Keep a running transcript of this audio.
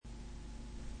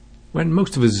When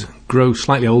most of us grow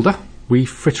slightly older, we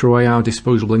fritter away our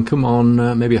disposable income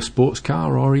on maybe a sports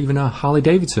car or even a Harley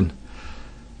Davidson.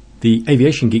 The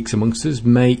aviation geeks amongst us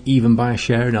may even buy a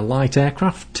share in a light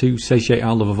aircraft to satiate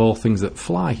our love of all things that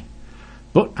fly.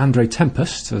 But Andre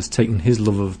Tempest has taken his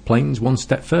love of planes one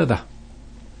step further.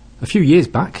 A few years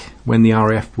back, when the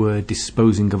RAF were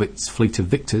disposing of its fleet of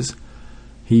Victors,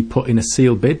 he put in a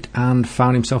sealed bid and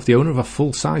found himself the owner of a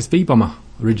full-size V-bomber,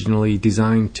 originally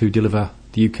designed to deliver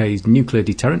the UK's nuclear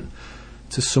deterrent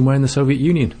to somewhere in the Soviet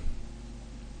Union.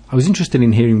 I was interested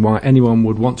in hearing why anyone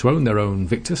would want to own their own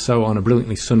Victor, so on a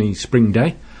brilliantly sunny spring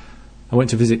day, I went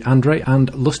to visit Andre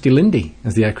and Lusty Lindy,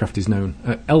 as the aircraft is known,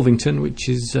 at Elvington, which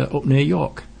is up near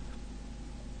York.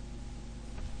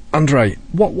 Andre,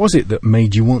 what was it that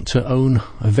made you want to own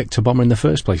a Victor bomber in the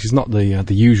first place? It's not the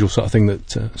usual sort of thing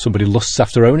that somebody lusts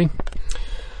after owning.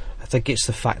 I think it's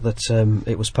the fact that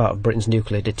it was part of Britain's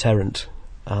nuclear deterrent,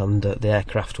 and the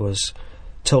aircraft was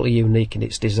totally unique in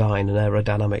its design and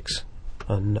aerodynamics,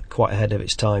 and quite ahead of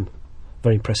its time.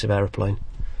 Very impressive aeroplane.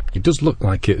 It does look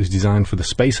like it was designed for the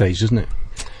space age, doesn't it?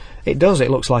 It does.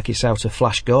 It looks like it's out of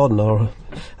Flash Gordon or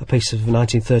a piece of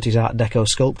 1930s Art Deco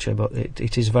sculpture, but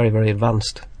it is very, very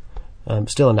advanced.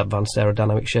 Still an advanced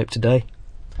aerodynamic shape today.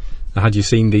 Now, had you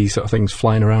seen these sort of things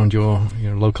flying around your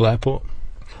local airport?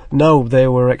 No, they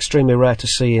were extremely rare to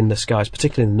see in the skies,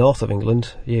 particularly in the north of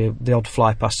England. The odd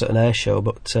fly past at an air show,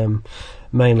 but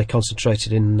mainly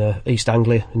concentrated in East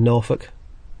Anglia, in Norfolk.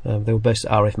 They were based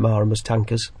at RAF Marham as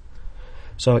tankers.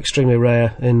 So extremely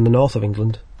rare in the north of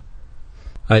England.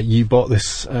 You bought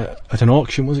this at an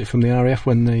auction, was it, from the RAF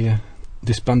when they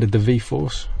disbanded the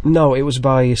V-Force? No, it was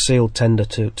by a sealed tender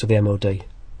to the MOD.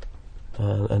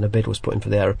 And a bid was put in for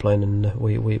the aeroplane, and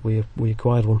we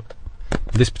acquired one.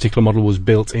 This particular model was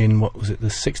built in, what was it, the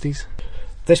 60s?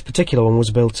 This particular one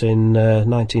was built in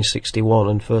 1961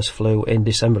 and first flew in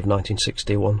December of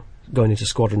 1961, going into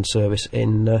squadron service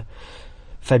in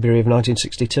February of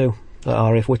 1962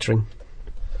 at RAF Wittering.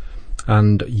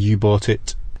 And you bought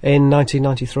it? In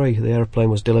 1993. The aeroplane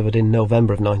was delivered in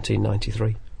November of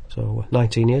 1993, so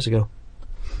 19 years ago.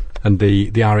 And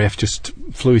the RAF just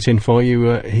flew it in for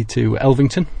you to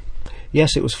Elvington?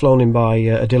 Yes, it was flown in by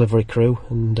a delivery crew,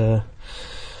 and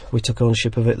we took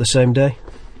ownership of it the same day.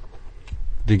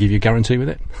 Did they give you a guarantee with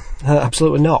it?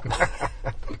 Absolutely not.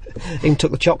 Even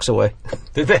took the chocks away.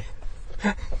 Did they?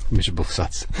 Miserable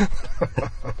sots.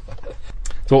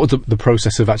 So what was the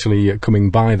process of actually coming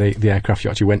by the aircraft?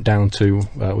 You actually went down to,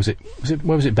 where was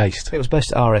it based? It was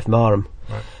based at RAF Marham,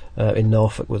 right. In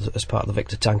Norfolk, as part of the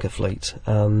Victor tanker fleet,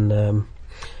 and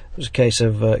it was a case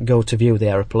of go to view the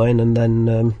aeroplane and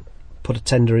then put a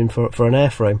tender in for an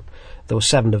airframe. There were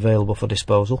 7 available for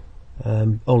disposal,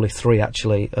 only 3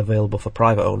 actually available for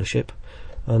private ownership,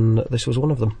 and this was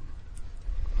one of them.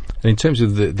 And in terms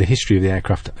of the history of the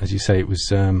aircraft, as you say, it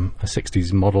was a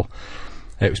 60s model.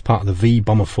 It was part of the V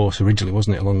bomber force originally,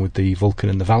 wasn't it, along with the Vulcan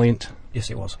and the Valiant?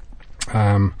 Yes, it was.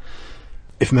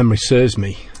 If memory serves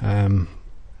me,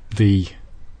 the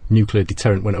nuclear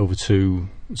deterrent went over to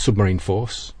submarine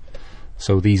force,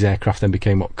 so these aircraft then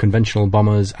became conventional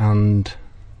bombers and,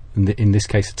 in this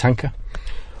case, a tanker?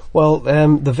 Well,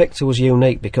 the Victor was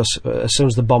unique because as soon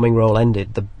as the bombing role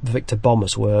ended, the Victor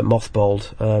bombers were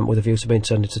mothballed with a view to being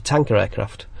turned into tanker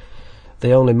aircraft.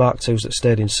 The only Mark IIs that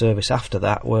stayed in service after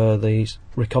that were the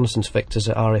reconnaissance Victors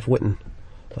at RAF Whitton,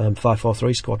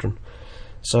 543 Squadron.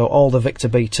 So all the Victor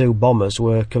B-2 bombers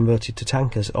were converted to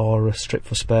tankers or stripped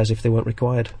for spares if they weren't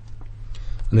required.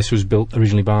 And this was built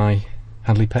originally by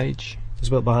Handley Page? It was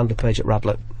built by Handley Page at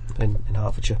Radlett in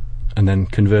Hertfordshire. And then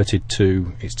converted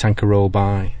to its tanker role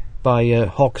by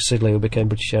Hawker Siddeley, who became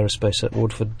British Aerospace at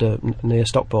Woodford near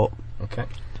Stockport. Okay.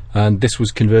 And this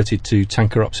was converted to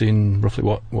tanker ops in roughly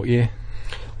what year?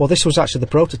 Well, this was actually the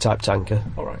prototype tanker.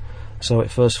 All right. So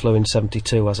it first flew in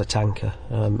 72 as a tanker,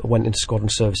 went into squadron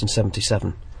service in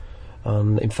 77,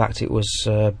 and in fact it was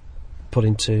put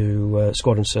into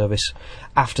squadron service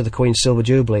after the Queen's Silver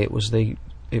Jubilee. It was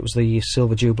the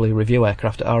Silver Jubilee review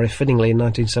aircraft at RAF Finningley in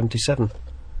 1977.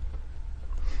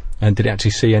 And did it actually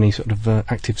see any sort of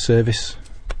active service?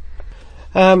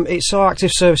 It saw active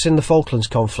service in the Falklands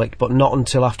conflict, but not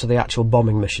until after the actual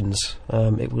bombing missions.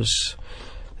 It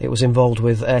was involved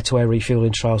with air-to-air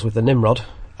refuelling trials with the Nimrod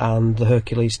and the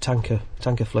Hercules tanker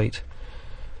fleet.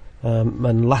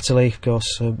 And latterly, of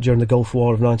course, during the Gulf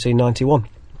War of 1991,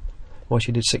 where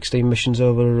she did 16 missions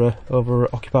over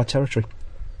occupied territory.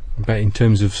 But in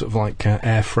terms of sort of like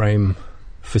airframe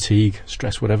fatigue,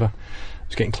 stress, whatever, it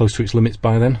was getting close to its limits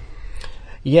by then.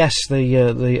 Yes,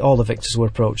 all the Victors were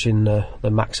approaching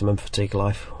the maximum fatigue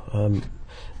life.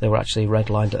 They were actually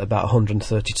redlined at about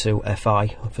 132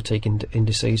 FI fatigue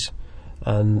indices.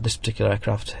 and this particular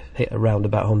aircraft hit around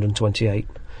about 128,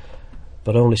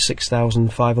 but only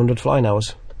 6,500 flying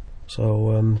hours.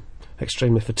 So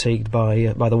extremely fatigued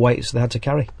by the weights they had to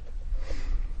carry.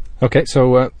 Okay,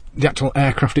 so the actual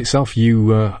aircraft itself,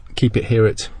 you keep it here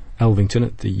at Elvington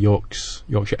at the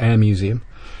Yorkshire Air Museum,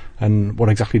 and what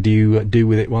exactly do you do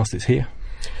with it whilst it's here?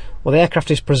 Well, the aircraft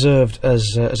is preserved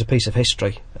as a piece of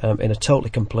history in a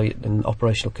totally complete and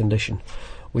operational condition.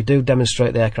 We do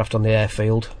demonstrate the aircraft on the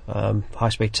airfield,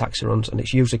 high-speed taxi runs, and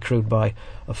it's usually crewed by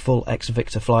a full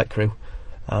ex-Victor flight crew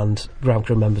and ground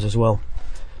crew members as well.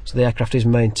 So the aircraft is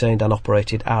maintained and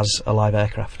operated as a live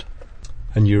aircraft.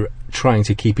 And you're trying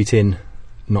to keep it in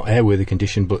not airworthy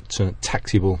condition but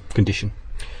taxiable condition.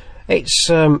 It's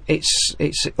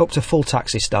up to full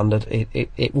taxi standard.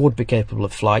 It would be capable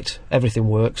of flight. Everything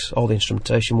works. All the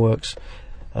instrumentation works.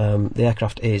 The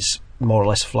aircraft is more or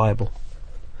less flyable,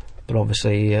 but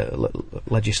obviously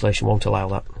legislation won't allow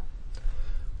that.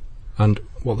 And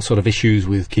what are the sort of issues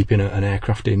with keeping an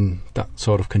aircraft in that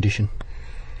sort of condition?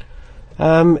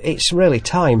 It's really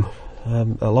time.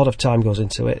 A lot of time goes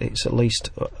into it. It's at least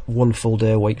one full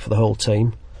day a week for the whole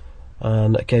team,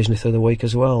 and occasionally through the week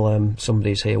as well.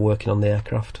 Somebody's here working on the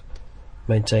aircraft,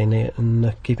 maintaining it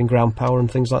and keeping ground power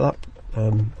and things like that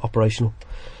operational.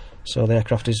 So the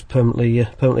aircraft is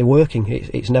permanently working.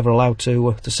 It's never allowed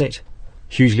to sit.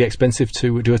 Hugely expensive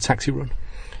to do a taxi run?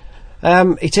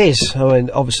 It is. I mean,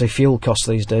 obviously fuel costs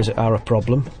these days are a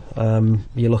problem.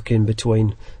 You're looking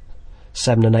between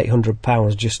 £700 and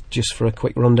 £800 just for a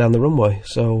quick run down the runway,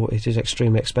 so it is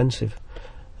extremely expensive.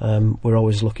 We're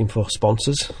always looking for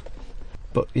sponsors,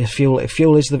 but yeah, fuel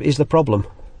is the problem.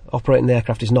 Operating the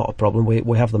aircraft is not a problem.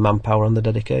 We have the manpower and the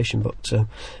dedication, but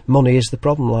money is the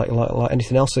problem, like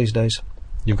anything else these days.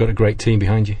 You've got a great team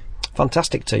behind you.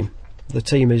 Fantastic team. The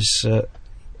team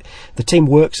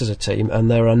works as a team,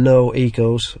 and there are no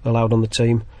egos allowed on the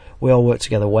team. We all work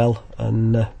together well,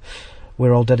 and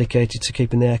we're all dedicated to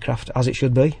keeping the aircraft as it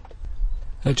should be.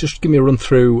 Just give me a run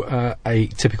through a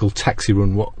typical taxi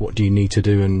run. What do you need to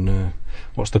do, and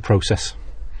what's the process?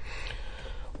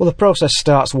 Well, the process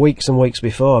starts weeks and weeks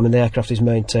before. I mean, the aircraft is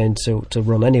maintained to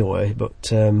run anyway, but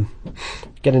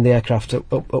getting the aircraft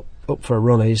up for a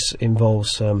run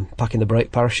involves packing the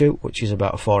brake parachute, which is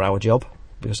about a 4-hour job,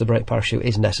 because the brake parachute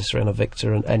is necessary on a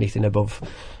Victor and anything above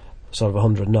sort of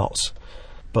 100 knots.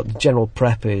 But the general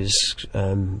prep is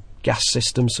gas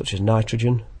systems such as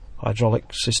nitrogen, hydraulic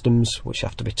systems which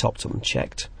have to be topped up and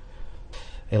checked,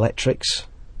 electrics,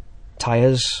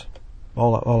 tyres,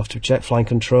 all have to be checked, flying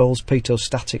controls, pitot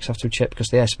statics have to be checked because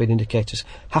the airspeed indicators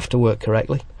have to work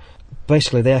correctly.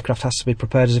 Basically, the aircraft has to be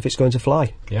prepared as if it's going to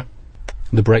fly. Yeah.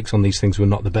 The brakes on these things were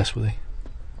not the best, were they?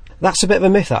 That's a bit of a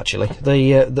myth, actually.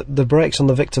 The brakes on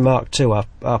the Victor Mark II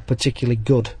are particularly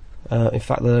good. In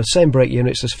fact, they're the same brake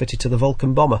units as fitted to the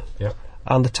Vulcan bomber. Yeah.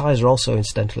 And the tyres are also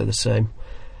incidentally the same.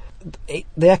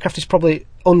 The aircraft is probably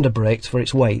under-braked for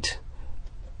its weight,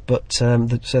 but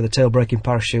the tail braking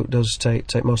parachute does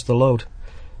take most of the load.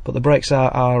 But the brakes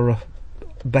are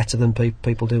better than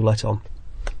people do let on.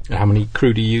 And how many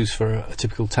crew do you use for a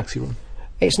typical taxi run?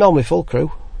 It's normally full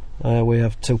crew. We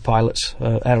have 2 pilots,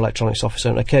 air electronics officer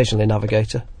and occasionally a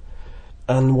navigator,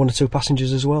 and 1 or 2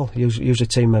 passengers as well, usually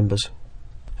team members.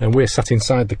 And we're sat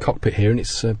inside the cockpit here, and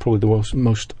it's probably the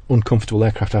most uncomfortable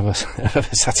aircraft I've ever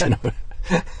sat in.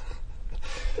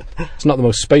 It's not the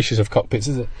most spacious of cockpits,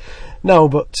 is it? No,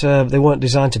 but they weren't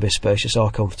designed to be spacious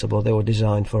or comfortable. They were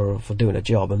designed for doing a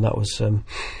job, and that was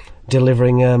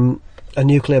delivering a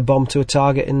nuclear bomb to a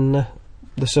target in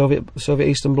the Soviet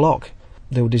Eastern Bloc.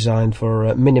 They were designed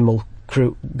for minimal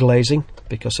crew glazing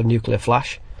because of nuclear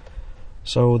flash,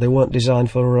 so they weren't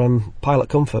designed for pilot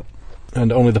comfort.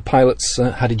 And only the pilots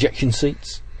had ejection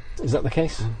seats? Is that the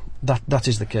case? That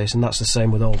is the case, and that's the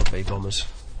same with all the B bombers.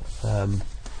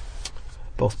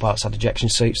 Both pilots had ejection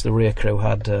seats. The rear crew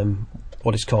had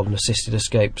what is called an assisted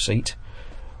escape seat,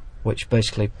 which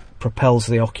basically propels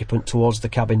the occupant towards the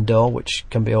cabin door, which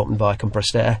can be opened by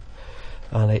compressed air,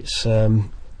 and it's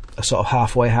a sort of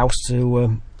halfway house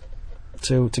to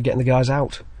getting the guys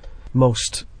out.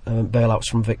 Most bailouts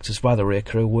from Victors by the rear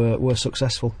crew were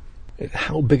successful.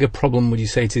 How big a problem would you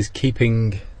say it is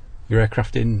keeping your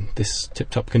aircraft in this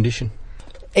tip-top condition?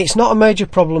 It's not a major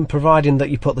problem, providing that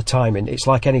you put the time in. It's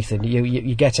like anything;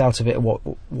 you get out of it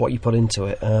what you put into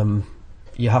it.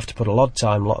 You have to put a lot of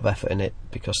time, a lot of effort in it,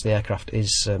 because the aircraft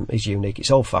is unique.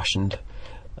 It's old-fashioned.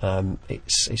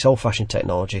 It's old-fashioned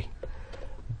technology.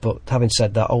 But having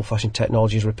said that, old-fashioned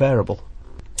technology is repairable.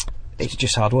 It's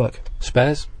just hard work.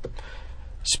 Spares?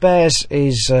 Spares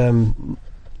is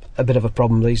a bit of a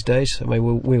problem these days. I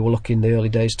mean, we were looking in the early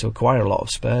days to acquire a lot of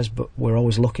spares, but we're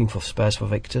always looking for spares for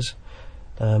Victors.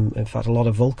 In fact, a lot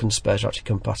of Vulcan spares are actually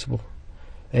compatible.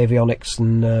 Avionics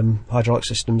and hydraulic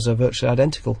systems are virtually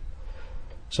identical.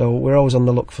 So we're always on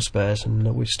the look for spares,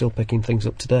 and we're still picking things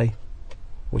up today,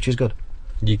 which is good.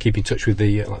 Do you keep in touch with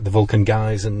the Vulcan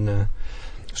guys and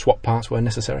swap parts where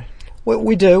necessary?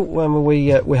 We do. We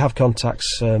have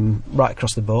contacts right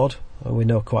across the board. We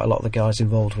know quite a lot of the guys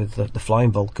involved with the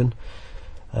flying Vulcan,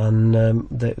 and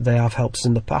they have helped us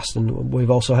in the past, and we've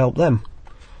also helped them.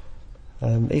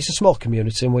 It's a small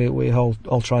community, and we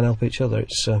all try and help each other.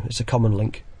 It's a common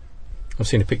link. I've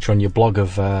seen a picture on your blog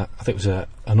of I think it was an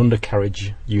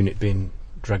undercarriage unit being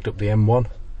dragged up the M1.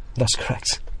 That's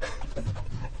correct.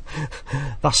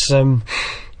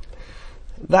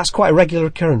 That's quite a regular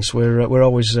occurrence. We're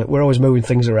always moving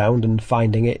things around and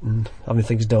finding it and having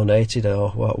things donated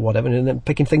or whatever, and then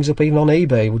picking things up even on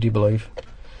eBay. Would you believe?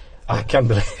 I can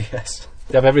believe. Yes,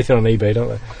 they have everything on eBay, don't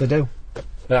they? They do.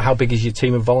 How big is your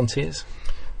team of volunteers?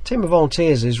 Team of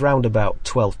volunteers is round about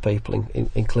 12 people,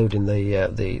 including the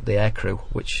air crew,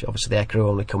 which obviously the air crew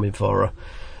only come in for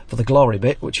the glory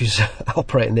bit, which is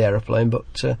operating the aeroplane.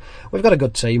 But we've got a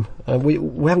good team. We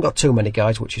haven't got too many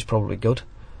guys, which is probably good.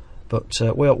 But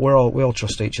we all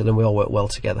trust each other and we all work well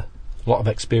together. A lot of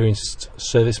experienced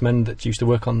servicemen that used to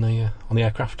work on the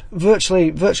aircraft. Virtually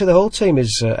the whole team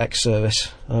is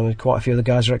ex-service. Quite a few of the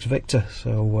guys are ex-Victor,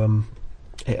 so.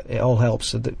 It all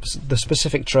helps. The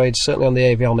specific trades, certainly on the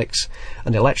avionics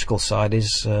and electrical side,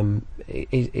 is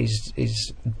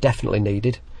definitely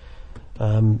needed.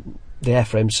 The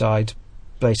airframe side,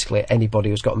 basically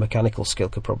anybody who's got a mechanical skill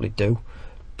could probably do,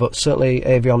 but certainly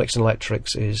avionics and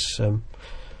electrics is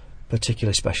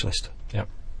particularly specialist. Yeah.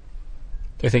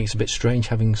 Do you think it's a bit strange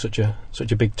having such a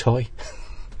big toy?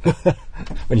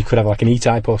 When you could have like an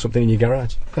E-Type or something in your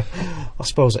garage. I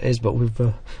suppose it is, but we've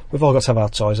all got to have our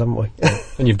toys, haven't we?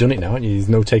 And you've done it now, haven't you? There's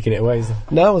no taking it away, is there?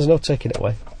 No, there's no taking it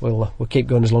away. We'll keep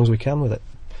going as long as we can with it.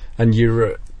 And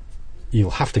you'll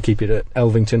have to keep it at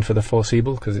Elvington for the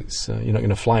foreseeable, because it's you're not going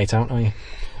to fly it out, are you?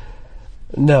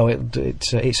 No,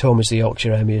 its home is the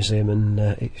Yorkshire Air Museum,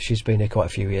 and she's been here quite a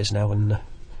few years now, and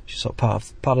she's sort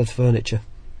of part of the furniture.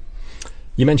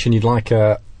 You mentioned you'd like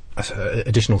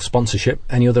additional sponsorship.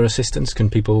 Any other assistance? Can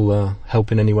people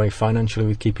help in any way financially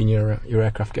with keeping your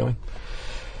aircraft going?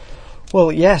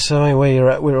 Well, yes. I mean,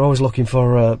 we're always looking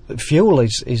for fuel.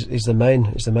 Is the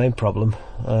main problem.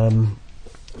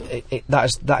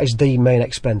 That is the main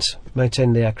expense.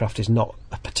 Maintaining the aircraft is not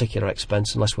a particular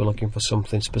expense unless we're looking for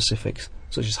something specific,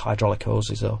 such as hydraulic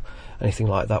hoses or anything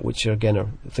like that, which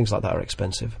again things like that are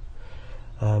expensive.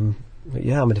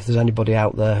 Yeah, I mean, if there's anybody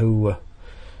out there who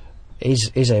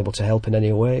is able to help in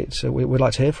any way, we'd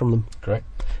like to hear from them. Great.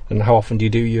 And how often do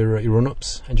you do your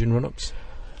run-ups, engine run-ups?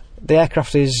 The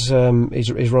aircraft is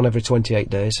run every 28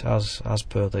 days as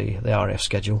per the RAF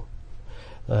schedule,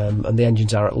 and the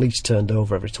engines are at least turned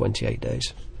over every 28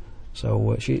 days.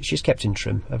 So she's kept in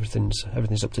trim. Everything's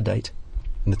up to date.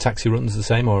 And the taxi runs the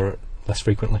same or less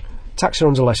frequently? Taxi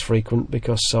runs are less frequent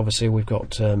because obviously we've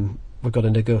got to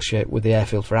negotiate with the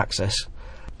airfield for access,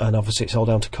 and obviously it's all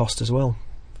down to cost as well.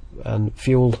 And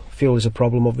fuel is a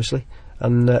problem, obviously,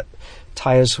 and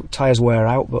tyres wear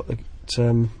out, but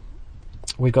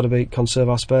we've got to conserve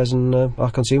our spares and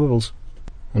our consumables.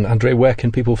 And Andre, where can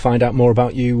people find out more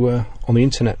about you on the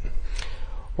internet?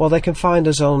 Well, they can find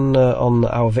us on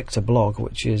our Victor blog,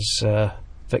 which is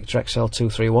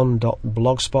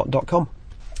victorxl231.blogspot.com.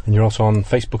 And you're also on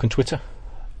Facebook and Twitter?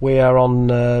 We are on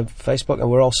Facebook, and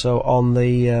we're also on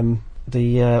the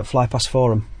Flypass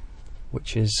forum,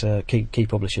 which is Key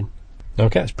Publishing.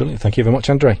 Okay, that's brilliant. Thank you very much,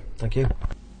 Andre. Thank you.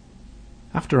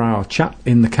 After our chat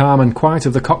in the calm and quiet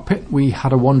of the cockpit, we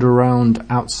had a wander around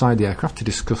outside the aircraft to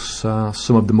discuss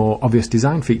some of the more obvious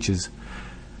design features.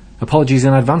 Apologies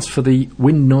in advance for the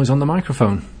wind noise on the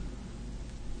microphone.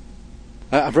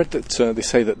 I've read that they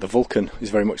say that the Vulcan is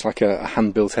very much like a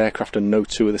hand-built aircraft and no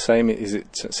two are the same. Is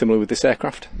it similar with this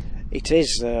aircraft? It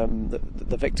is.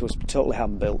 The Victor was totally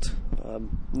hand-built.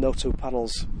 No two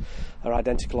panels are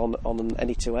identical on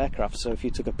any two aircraft, so if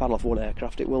you took a panel off one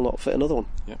aircraft, it will not fit another one.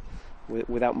 Yeah.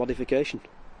 Without modification.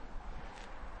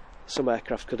 Some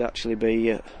aircraft could actually be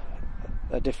a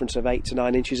difference of 8 to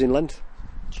 9 inches in length.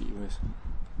 Gee whiz.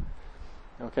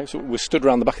 Okay, so we're stood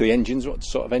around the back of the engines. What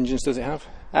sort of engines does it have?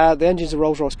 The engine's a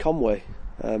Rolls-Royce Conway.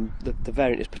 The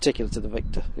variant is particular to the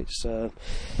Victor. It's a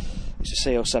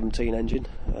CO17 engine,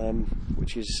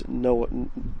 which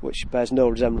bears no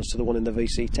resemblance to the one in the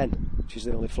VC10, which is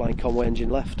the only flying Conway engine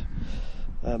left.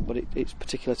 But it's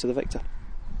particular to the Victor.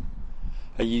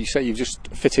 You say you've just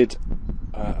fitted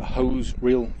a hose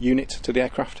reel unit to the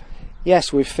aircraft?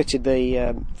 Yes, we've fitted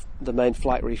the main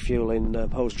flight refueling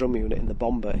hose drum unit in the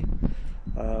bomb bay.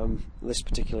 This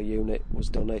particular unit was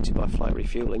donated by Flight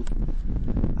Refuelling,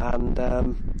 and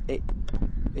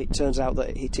it turns out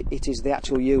that it is the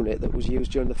actual unit that was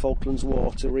used during the Falklands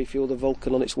War to refuel the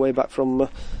Vulcan on its way back from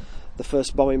the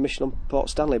first bombing mission on Port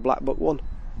Stanley, Black Buck 1.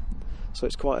 So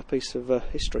it's quite a piece of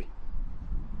history.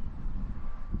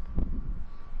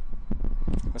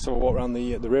 Let's have a walk around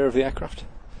the rear of the aircraft.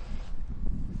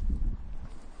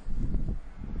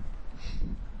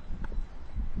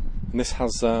 And this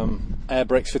has air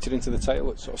brakes fitted into the tail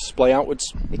that sort of splay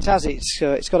outwards. It has.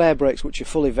 It's got air brakes which are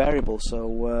fully variable,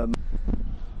 so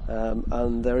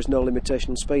and there is no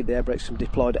limitation on speed. The air brakes can be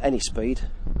deployed at any speed,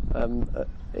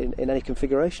 in any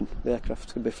configuration. The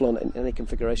aircraft can be flown in any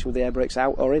configuration with the air brakes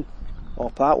out or in, or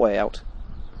part way out.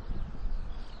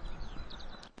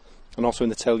 And also in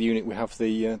the tail unit we have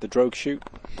the drogue chute.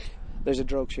 There's a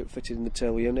drogue chute fitted in the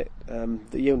tail unit.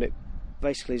 The unit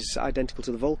basically is identical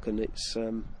to the Vulcan. It's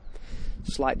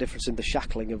slight difference in the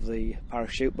shackling of the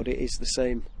parachute, but it is the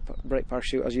same brake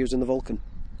parachute as used in the Vulcan.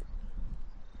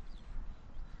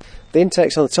 The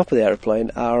intakes on the top of the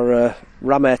aeroplane are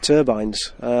ram air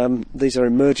turbines. These are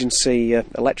emergency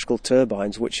electrical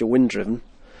turbines which are wind driven,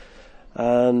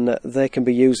 and they can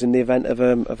be used in the event of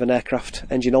an aircraft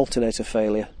engine alternator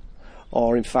failure,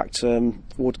 or in fact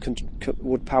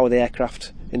would power the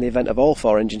aircraft in the event of all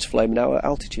four engines flaming out at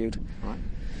altitude. Right.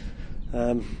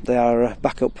 They are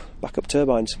backup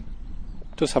turbines.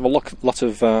 It does have a lot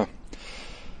of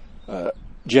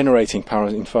generating power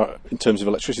in terms of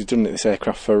electricity, doesn't it, this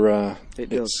aircraft, for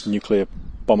its nuclear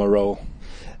bomber role?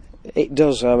 It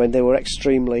does. I mean, they were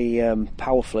extremely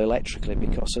powerful electrically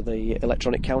because of the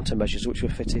electronic countermeasures which were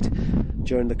fitted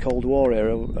during the Cold War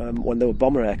era when they were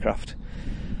bomber aircraft,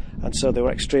 and so they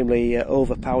were extremely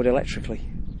overpowered electrically.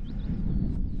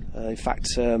 In fact,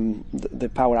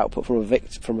 the power output from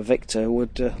a Victor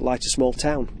would light a small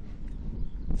town.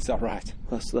 Is that right?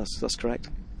 That's correct.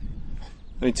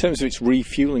 And in terms of its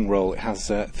refuelling role, it has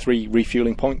 3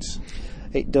 refuelling points.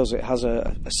 It does. It has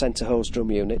a centre hose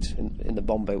drum unit in the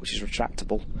bomb bay, which is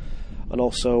retractable, and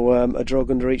also a drogue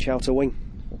under each outer wing,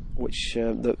 which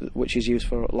is used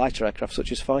for lighter aircraft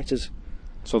such as fighters.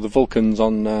 So the Vulcans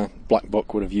on Black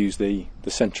Buck would have used the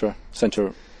centre.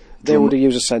 They would have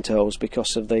used a centre hose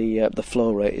because of the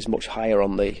flow rate is much higher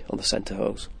on the centre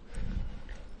hose,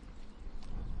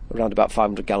 around about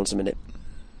 500 gallons a minute.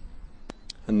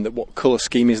 And what colour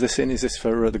scheme is this in? Is this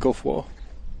for the Gulf War?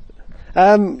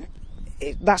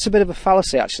 That's a bit of a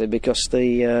fallacy actually, because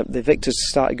the Victors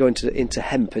started going into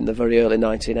hemp in the very early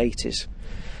 1980s.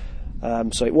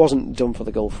 So it wasn't done for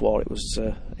the Gulf War. It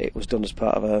was done as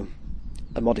part of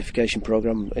a modification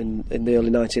programme in the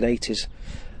early 1980s.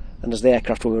 And as the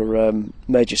aircraft were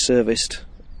major serviced,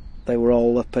 they were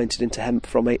all painted into hemp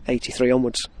from 83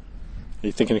 onwards. Are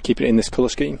you thinking of keeping it in this colour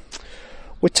scheme?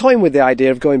 We're toying with the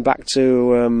idea of going back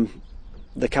to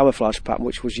the camouflage pattern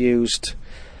which was used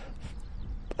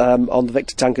on the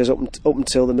Victor tankers up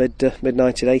until the mid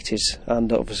 1980s,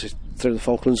 and obviously through the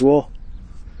Falklands War.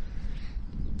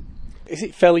 Is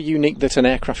it fairly unique that an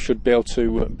aircraft should be able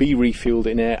to be refuelled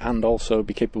in air and also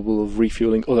be capable of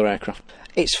refuelling other aircraft?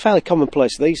 It's fairly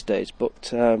commonplace these days,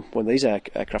 but when these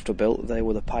aircraft were built, they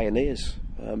were the pioneers.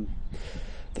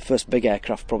 The first big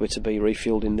aircraft probably to be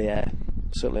refuelled in the air,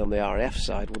 certainly on the RAF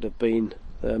side, would have been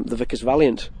the Vickers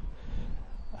Valiant,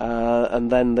 and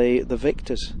then the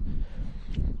Victors.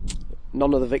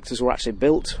 None of the Victors were actually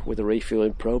built with a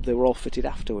refuelling probe. They were all fitted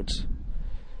afterwards.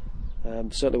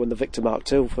 Certainly when the Victor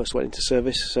Mark II first went into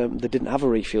service, they didn't have a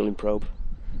refuelling probe.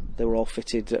 They were all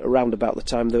fitted around about the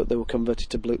time that they were converted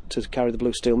to carry the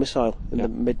Blue Steel missile in the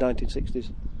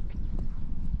mid-1960s.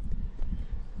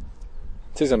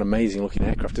 It is an amazing looking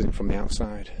aircraft, isn't it, from the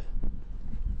outside?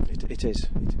 It is.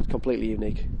 It's completely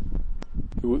unique.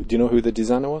 Do you know who the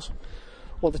designer was?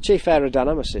 Well, the chief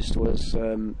aerodynamicist was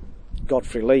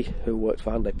Godfrey Lee, who worked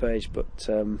for Handley Page, but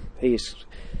he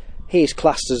is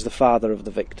classed as the father of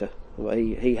the Victor.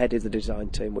 He headed the design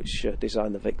team which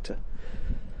designed the Victor.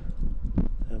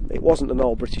 It wasn't an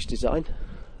all-British design.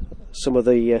 Some of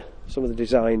the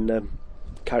design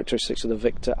characteristics of the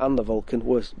Victor and the Vulcan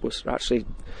was actually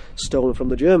stolen from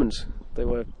the Germans. They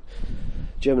were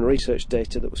German research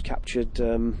data that was captured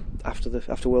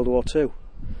after World War II.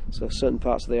 So certain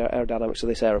parts of the aerodynamics of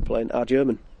this aeroplane are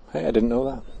German. Hey, I didn't know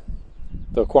that.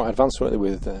 They were quite advanced, weren't they,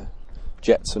 with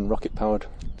jets and rocket powered?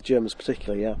 The Germans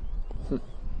particularly, yeah.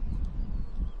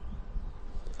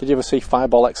 Did you ever see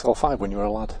Fireball XL5 when you were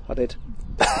a lad? I did.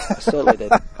 I certainly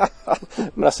did.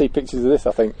 When I see pictures of this,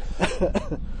 I think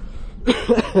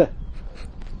it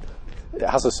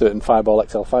has a certain Fireball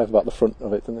XL5 about the front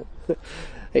of it, doesn't it?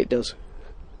 It does.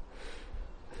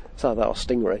 It's like that or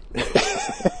Stingray.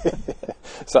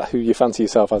 Is that who you fancy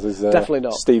yourself as? Definitely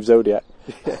not. Steve Zodiac?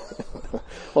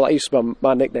 Well, that used to be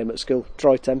my nickname at school,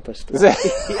 Troy Tempest. Is it?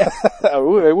 Yeah.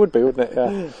 It would be, wouldn't it?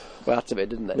 Yeah. Well, had to be,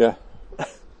 didn't it? Yeah.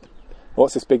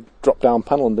 What's this big drop-down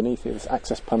panel underneath here, this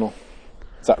access panel?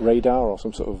 Is that radar or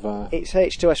some sort of... It's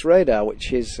H2S radar,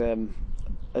 which is a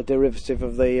derivative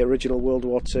of the original World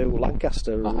War II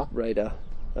Lancaster radar.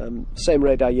 Same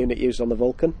radar unit used on the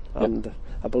Vulcan and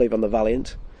I believe on the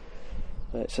Valiant.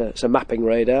 It's a mapping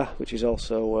radar, which is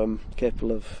also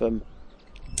capable of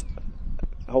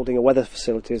holding a weather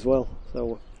facility as well.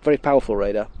 So, very powerful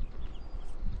radar.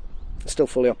 Still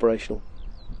fully operational.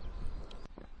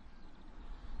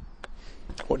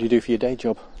 What do you do for your day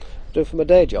job? For my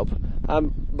day job,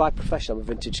 by profession I'm a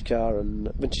vintage car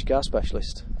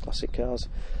specialist, classic cars.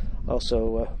 I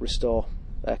also restore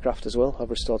aircraft as well. I've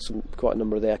restored quite a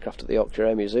number of the aircraft at the Yorkshire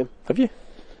Air Museum. Have you?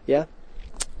 Yeah.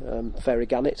 Fairey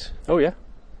Gannet. Oh yeah.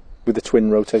 With the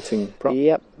twin rotating prop?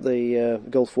 Yep, the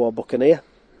Gulf War Buccaneer,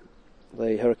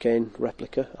 the Hurricane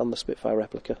replica and the Spitfire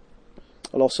replica.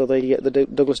 And also the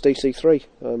Douglas DC-3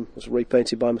 was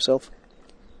repainted by myself.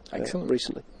 Excellent.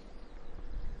 Recently.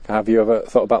 Have you ever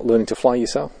thought about learning to fly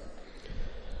yourself?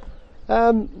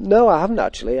 No, I haven't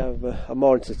actually. I'm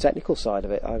more into the technical side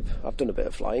of it. I've done a bit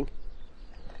of flying.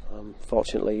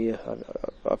 Fortunately,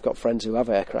 I've got friends who have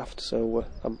aircraft, so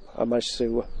I managed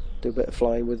to do a bit of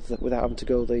flying without having to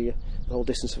go the whole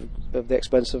distance of the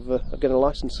expense of getting a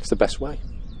licence. It's the best way.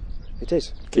 It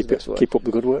is. Keep up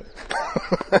the good work.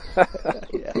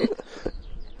 Yeah.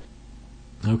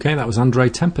 Okay, that was Andre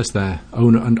Tempest there,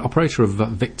 owner and operator of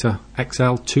Victor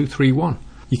XL231.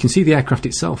 You can see the aircraft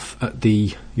itself at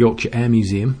the Yorkshire Air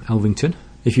Museum, Elvington.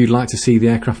 If you'd like to see the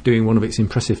aircraft doing one of its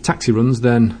impressive taxi runs,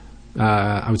 then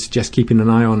I would suggest keeping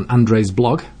an eye on Andre's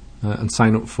blog and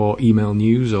sign up for email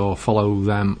news or follow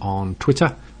them on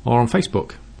Twitter or on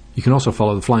Facebook. You can also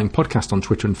follow the Flying Podcast on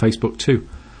Twitter and Facebook too.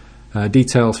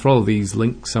 Details for all of these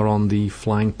links are on the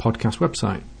Flying Podcast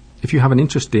website. If you have an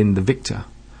interest in the Victor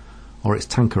or its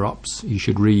tanker ops, you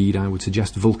should read, I would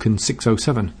suggest, Vulcan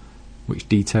 607, which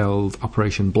detailed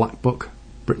Operation Black Book,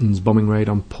 Britain's bombing raid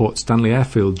on Port Stanley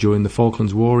Airfield during the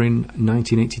Falklands War in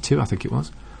 1982, I think it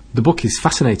was. The book is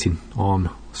fascinating on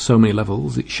so many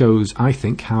levels. It shows, I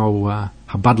think, how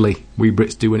badly we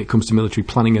Brits do when it comes to military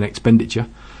planning and expenditure,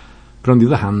 but on the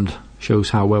other hand, shows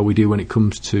how well we do when it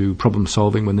comes to problem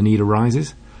solving when the need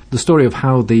arises. The story of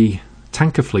how the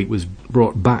tanker fleet was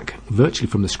brought back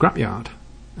virtually from the scrapyard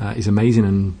is amazing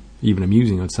and even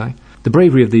amusing, I'd say. The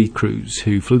bravery of the crews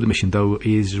who flew the mission, though,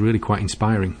 is really quite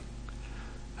inspiring.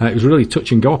 It was a really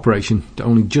touch-and-go operation that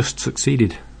only just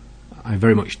succeeded. I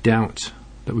very much doubt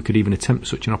that we could even attempt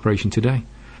such an operation today.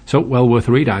 So, well worth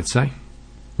a read, I'd say.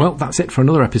 Well, that's it for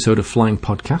another episode of Flying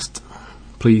Podcast.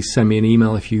 Please send me an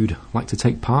email if you'd like to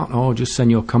take part, or just send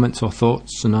your comments or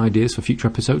thoughts and ideas for future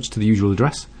episodes to the usual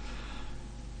address.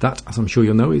 That, as I'm sure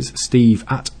you'll know, is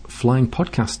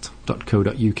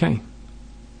steve@flyingpodcast.co.uk.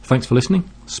 Thanks for listening.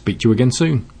 Speak to you again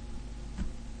soon.